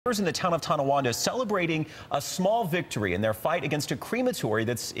In the town of Tonawanda celebrating a small victory in their fight against a crematory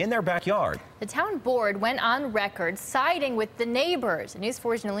that's in their backyard. The town board went on record siding with the neighbors. News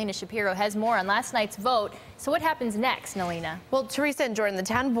 4's Nalina Shapiro has more on last night's vote. So what happens next, Nalina? Well, Teresa and Jordan, the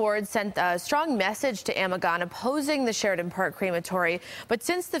town board sent a strong message to Amagon opposing the Sheridan Park crematory. But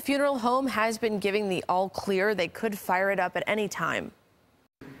since the funeral home has been giving the all clear, they could fire it up at any time.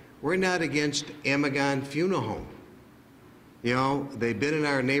 We're not against Amagon Funeral Home. You know, they've been in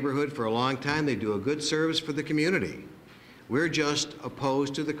our neighborhood for a long time. They do a good service for the community. We're just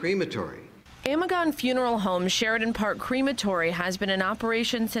opposed to the crematory. Amagon Funeral Home Sheridan Park Crematory has been in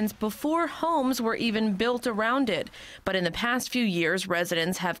operation since before homes were even built around it. But in the past few years,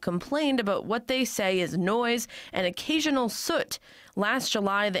 residents have complained about what they say is noise and occasional soot. Last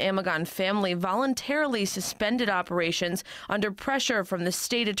July, the Amagon family voluntarily suspended operations under pressure from the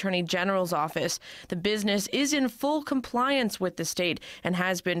state attorney general's office. The business is in full compliance with the state and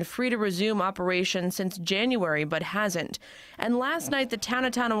has been free to resume operations since January, but hasn't. And last night, the town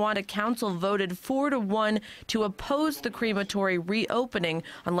of Tonawanda Council voted 4-1 to oppose the crematory reopening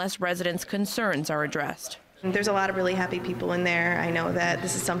unless residents' concerns are addressed. There's a lot of really happy people in there. I know that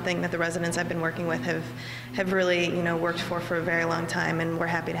this is something that the residents I've been working with have really, worked for a very long time, and we're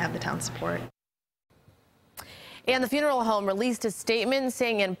happy to have the town's support. And the funeral home released a statement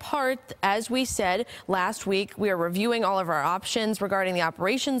saying, in part, as we said last week, we are reviewing all of our options regarding the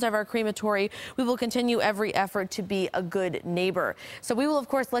operations of our crematory. We will continue every effort to be a good neighbor. So we will, of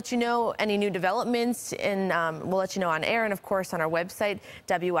course, let you know any new developments, and we'll let you know on air and, of course, on our website,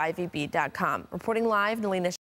 WIVB.com. Reporting live, Nalina